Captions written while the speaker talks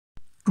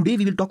today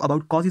we will talk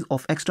about causes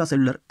of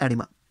extracellular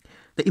edema.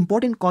 The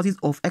important causes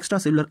of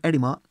extracellular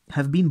edema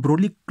have been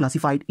broadly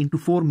classified into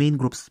four main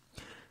groups.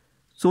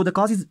 So the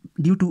cause is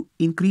due to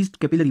increased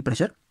capillary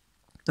pressure,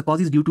 the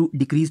cause is due to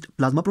decreased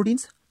plasma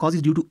proteins, cause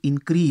is due to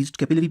increased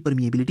capillary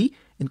permeability,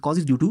 and cause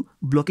is due to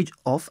blockage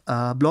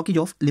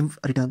of lymph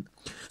return.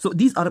 So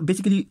these are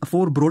basically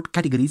four broad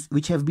categories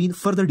which have been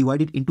further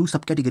divided into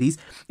subcategories,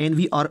 and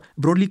we are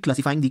broadly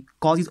classifying the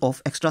causes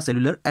of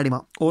extracellular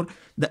edema, or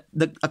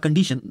a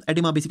condition.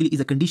 Edema basically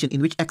is a condition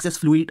in which excess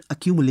fluid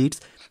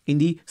accumulates in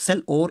the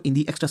cell or in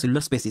the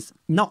extracellular spaces.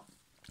 Now,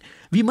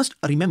 we must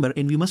remember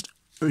and we must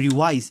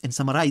revise and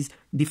summarize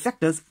the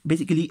factors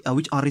basically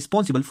which are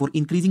responsible for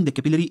increasing the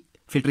capillary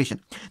filtration.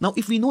 Now,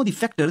 if we know the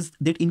factors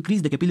that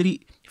increase the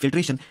capillary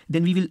filtration,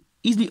 then we will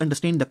easily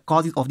understand the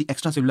causes of the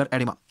extracellular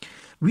edema.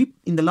 We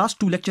in the last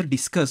two lectures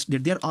discussed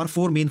that there are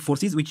four main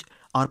forces which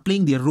are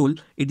playing their role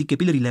at the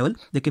capillary level.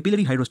 The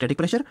capillary hydrostatic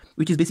pressure,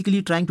 which is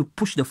basically trying to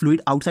push the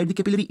fluid outside the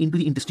capillary into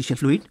the interstitial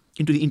fluid,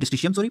 into the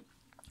interstitium, sorry.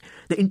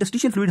 The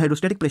interstitial fluid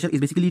hydrostatic pressure is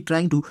basically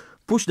trying to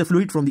push the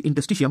fluid from the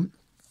interstitium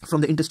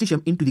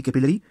into the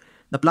capillary.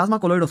 The plasma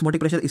colloid osmotic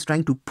pressure is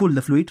trying to pull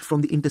the fluid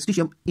from the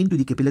interstitium into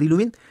the capillary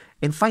lumen.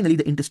 And finally,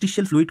 the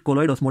interstitial fluid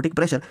colloid osmotic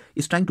pressure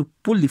is trying to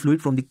pull the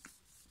fluid from the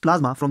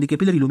plasma from the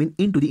capillary lumen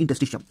into the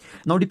interstitium.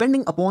 Now,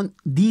 depending upon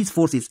these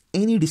forces,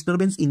 any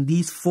disturbance in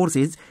these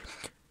forces,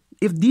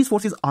 if these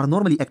forces are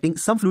normally acting,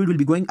 some fluid will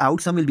be going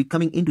out, some will be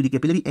coming into the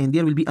capillary, and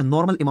there will be a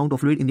normal amount of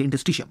fluid in the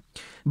interstitium.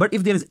 But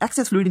if there is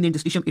excess fluid in the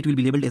interstitium, it will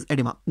be labeled as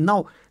edema.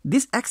 Now,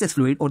 this excess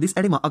fluid or this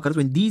edema occurs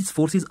when these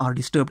forces are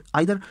disturbed.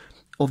 Either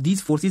of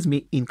these forces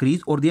may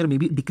increase or there may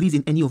be decrease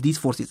in any of these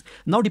forces.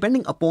 Now,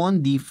 depending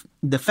upon the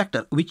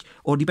factor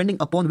depending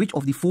upon which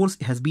of the force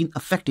has been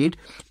affected,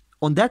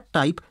 on that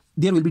type,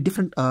 there will be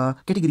different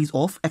categories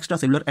of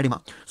extracellular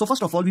edema. So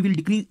first of all, we will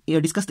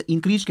discuss the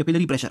increased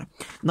capillary pressure.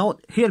 Now,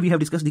 here we have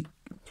discussed the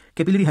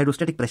capillary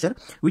hydrostatic pressure,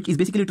 which is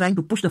basically trying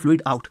to push the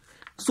fluid out.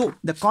 So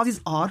the causes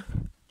are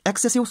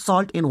excessive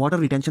salt and water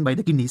retention by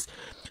the kidneys.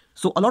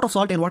 So a lot of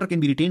salt and water can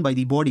be retained by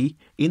the body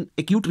in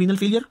acute renal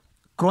failure,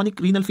 chronic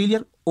renal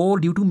failure, or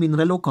due to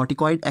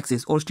mineralocorticoid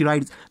excess or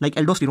steroids like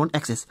aldosterone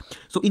excess.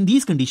 So in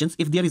these conditions,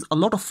 if there is a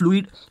lot of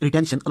fluid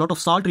retention, a lot of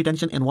salt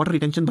retention and water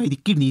retention by the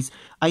kidneys,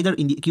 either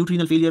in the acute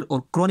renal failure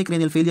or chronic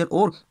renal failure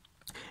or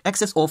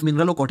excess of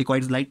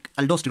mineralocorticoids like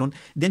aldosterone,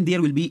 then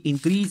there will be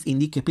increase in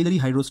the capillary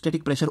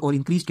hydrostatic pressure or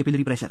increased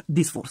capillary pressure.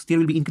 This force, there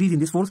will be increase in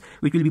this force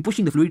which will be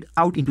pushing the fluid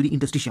out into the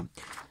interstitium.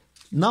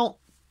 Now,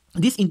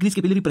 this increased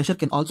capillary pressure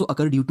can also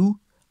occur due to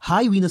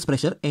high venous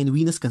pressure and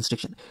venous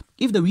constriction.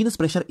 If the venous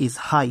pressure is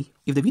high,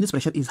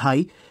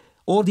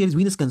 or there is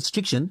venous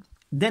constriction,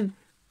 then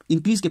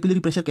increased capillary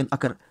pressure can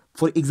occur.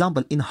 For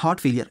example, in heart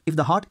failure, if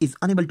the heart is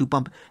unable to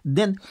pump,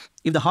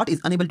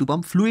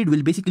 fluid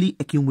will basically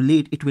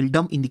accumulate, it will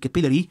dump in the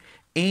capillary,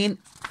 and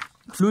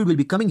fluid will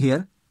be coming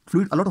here.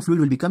 A lot of fluid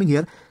will be coming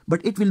here,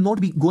 but it will not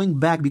be going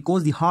back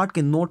because the heart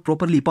cannot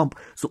properly pump.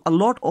 So a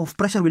lot of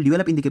pressure will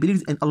develop in the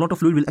capillaries and a lot of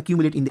fluid will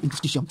accumulate in the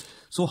interstitium.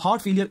 So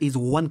heart failure is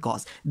one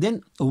cause.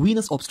 Then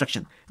venous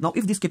obstruction. Now,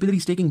 if this capillary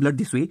is taking blood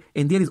this way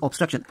and there is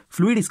obstruction,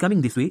 fluid is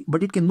coming this way,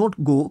 but it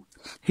cannot go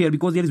here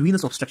because there is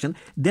venous obstruction,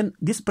 then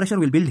this pressure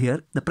will build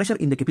here. The pressure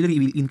in the capillary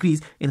will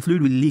increase and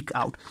fluid will leak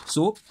out.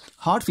 So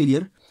heart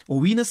failure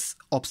or venous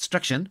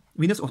obstruction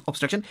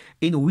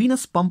and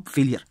venous pump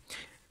failure.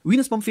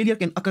 Venous pump failure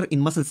can occur in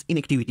muscles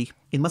inactivity.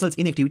 In muscles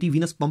inactivity,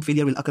 venous pump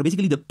failure will occur.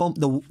 Basically,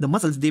 the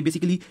muscles, they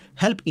basically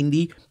help in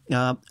the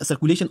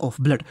circulation of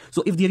blood.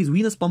 So if there is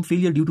venous pump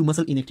failure due to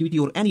muscle inactivity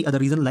or any other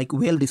reason like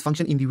valve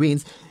dysfunction in the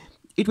veins,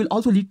 it will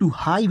also lead to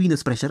high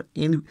venous pressure,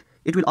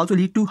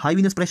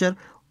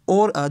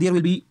 or there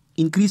will be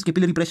increased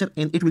capillary pressure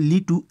and it will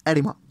lead to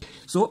edema.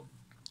 So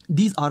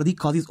these are the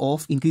causes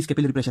of increased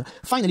capillary pressure.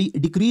 Finally,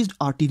 decreased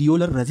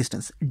arteriolar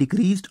resistance.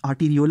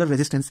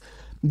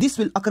 This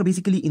will occur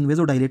basically in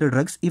vasodilator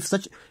drugs. If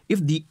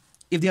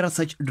there are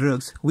such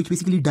drugs which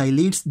basically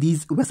dilates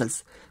these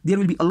vessels, there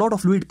will be a lot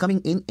of fluid coming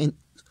in and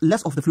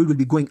less of the fluid will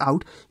be going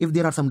out. If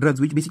there are some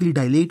drugs which basically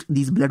dilate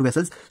these blood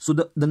vessels, so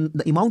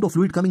the amount of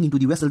fluid coming into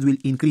the vessels will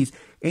increase,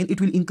 and it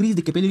will increase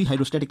the capillary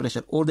hydrostatic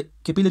pressure or the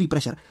capillary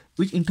pressure,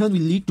 which in turn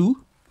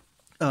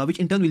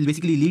will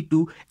basically lead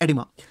to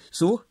edema.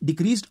 So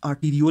decreased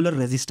arteriolar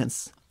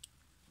resistance,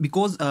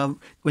 because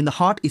when the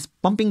heart is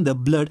pumping the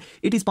blood,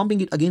 it is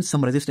pumping it against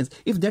some resistance.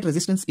 If that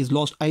resistance is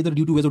lost either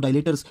due to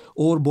vasodilators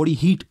or body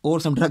heat or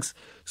some drugs,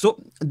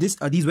 so these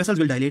vessels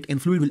will dilate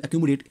and fluid will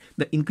accumulate,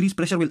 the increased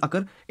pressure will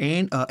occur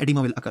and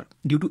edema will occur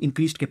due to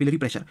increased capillary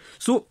pressure.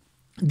 So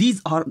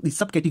these are the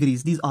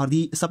subcategories, these are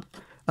the sub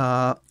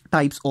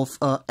types of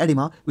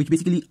edema which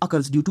basically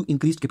occurs due to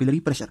increased capillary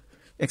pressure.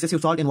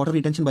 Excessive salt and water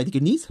retention by the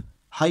kidneys,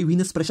 high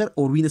venous pressure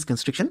or venous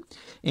constriction,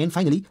 and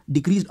finally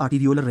decreased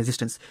arteriolar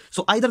resistance.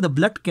 So either the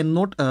blood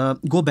cannot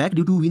go back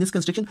due to venous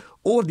constriction,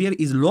 or there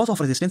is loss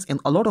of resistance and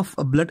a lot of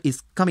blood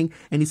is coming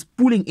and is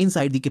pooling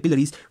inside the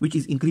capillaries, which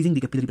is increasing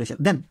the capillary pressure.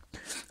 Then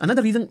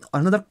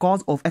another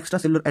cause of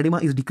extracellular edema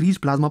is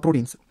decreased plasma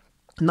proteins.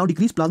 Now,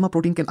 decreased plasma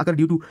protein can occur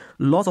due to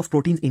loss of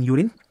proteins in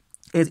urine,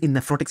 as in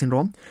nephrotic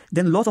syndrome.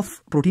 Then loss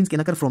of proteins can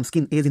occur from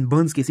skin as in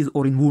burns cases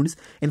or in wounds.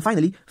 And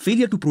finally,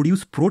 failure to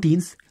produce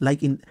proteins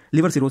like in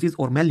liver cirrhosis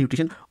or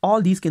malnutrition.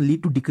 All these can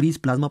lead to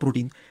decreased plasma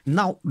protein.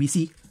 Now we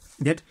see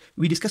that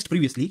we discussed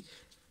previously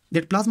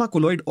that plasma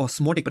colloid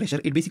osmotic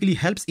pressure, it basically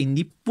helps in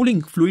the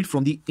pulling fluid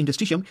from the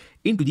interstitium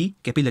into the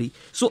capillary.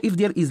 So if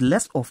there is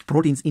less of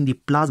proteins in the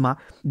plasma,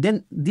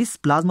 then this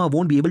plasma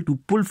won't be able to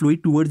pull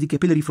fluid towards the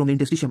capillary from the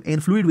interstitium,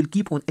 and fluid will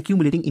keep on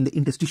accumulating in the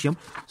interstitium.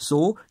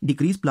 So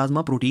decreased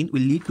plasma protein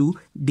will lead to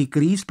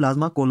decreased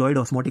plasma colloid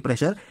osmotic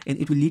pressure, and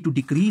it will lead to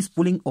decreased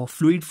pulling of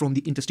fluid from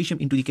the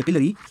interstitium into the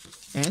capillary,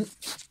 and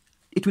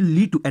it will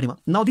lead to edema.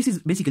 Now this is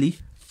basically,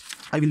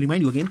 I will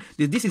remind you again,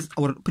 this is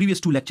our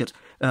previous 2 lectures.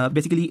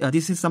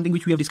 This is something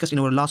which we have discussed in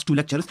our last 2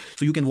 lectures.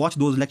 So you can watch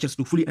those lectures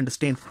to fully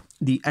understand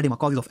the edema,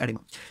 causes of edema.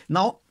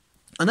 Now,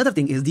 another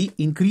thing is the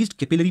increased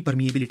capillary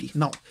permeability.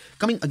 Now,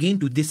 coming again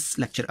to this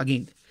lecture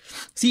again.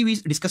 See, we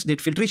discussed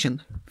that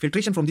filtration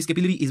from this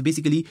capillary is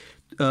basically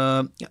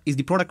is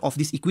the product of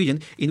this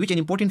equation, in which an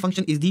important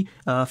function is the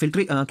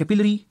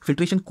capillary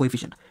filtration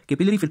coefficient.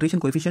 Capillary filtration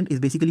coefficient is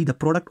basically the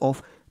product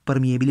of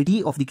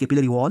permeability of the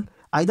capillary wall.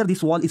 Either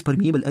this wall is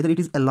permeable, either it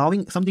is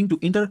allowing something to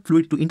enter,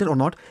 fluid to enter or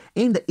not,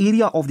 and the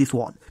area of this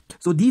wall.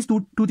 So these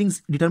two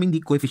things determine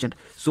the coefficient.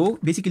 So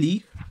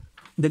basically,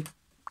 the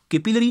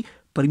capillary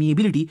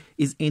permeability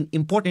is an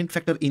important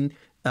factor in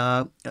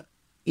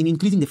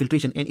increasing the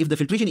filtration, and if the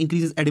filtration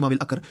increases, edema will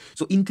occur.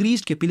 So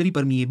increased capillary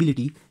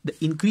permeability, the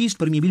increased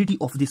permeability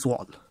of this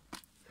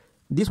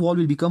wall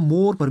will become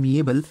more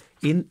permeable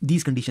in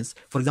these conditions.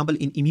 For example,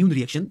 in immune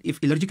reaction, if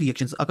allergic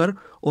reactions occur,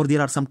 or there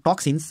are some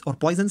toxins or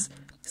poisons,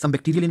 some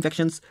bacterial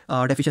infections,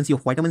 deficiency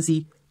of vitamin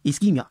C,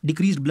 ischemia,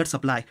 decreased blood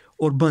supply,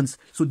 or burns.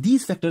 So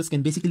these factors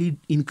can basically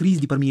increase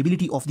the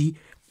permeability of the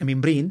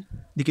membrane,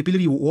 the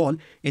capillary wall,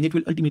 and it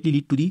will ultimately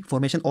lead to the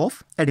formation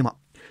of edema.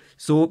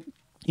 So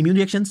immune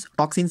reactions,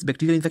 toxins,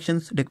 bacterial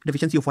infections,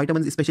 deficiency of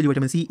vitamins, especially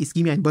vitamin C,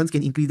 ischemia, and burns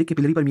can increase the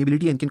capillary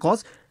permeability and can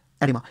cause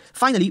edema.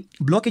 Finally,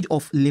 blockage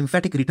of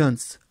lymphatic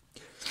returns.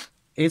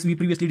 As we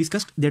previously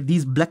discussed, that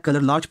these black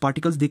color large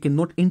particles, they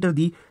cannot enter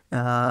the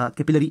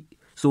capillary.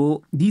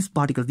 So these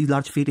particles, these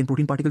large fat and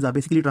protein particles, are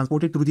basically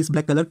transported through this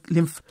black color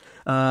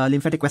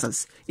lymphatic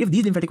vessels. If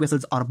these lymphatic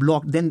vessels are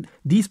blocked, then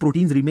these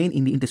proteins remain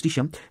in the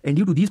interstitium, and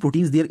due to these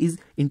proteins, there is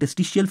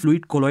interstitial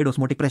fluid colloid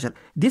osmotic pressure.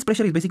 This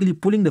pressure is basically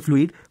pulling the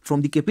fluid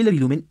from the capillary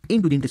lumen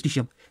into the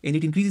interstitium, and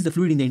it increases the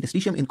fluid in the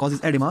interstitium and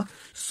causes edema.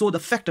 So the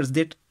factors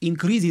that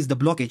increases the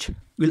blockage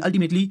will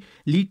ultimately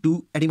lead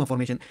to edema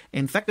formation.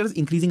 And factors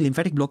increasing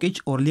lymphatic blockage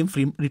or lymph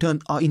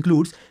return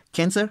includes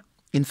cancer,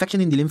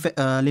 infection in the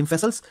lymph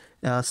vessels,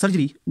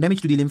 surgery, damage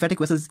to the lymphatic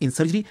vessels in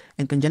surgery,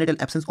 and congenital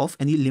absence of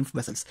any lymph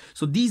vessels.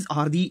 So these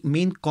are the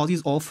main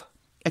causes of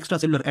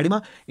extracellular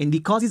edema, and the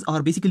causes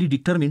are basically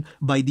determined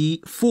by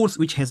the force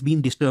which has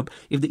been disturbed.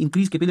 If the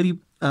increased capillary,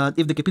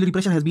 if the capillary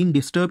pressure has been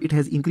disturbed, it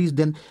has increased,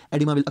 then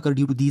edema will occur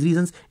due to these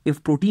reasons.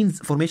 If proteins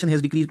formation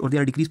has decreased, or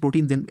there are decreased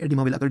proteins, then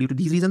edema will occur due to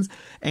these reasons.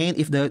 And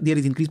if there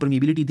is increased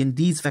permeability, then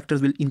these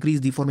factors will increase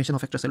the formation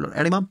of extracellular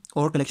edema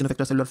or collection of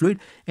extracellular fluid,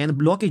 and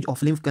blockage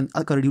of lymph can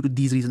occur due to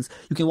these reasons.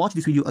 You can watch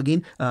this video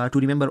again to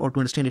remember or to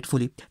understand it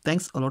fully.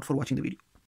 Thanks a lot for watching the video.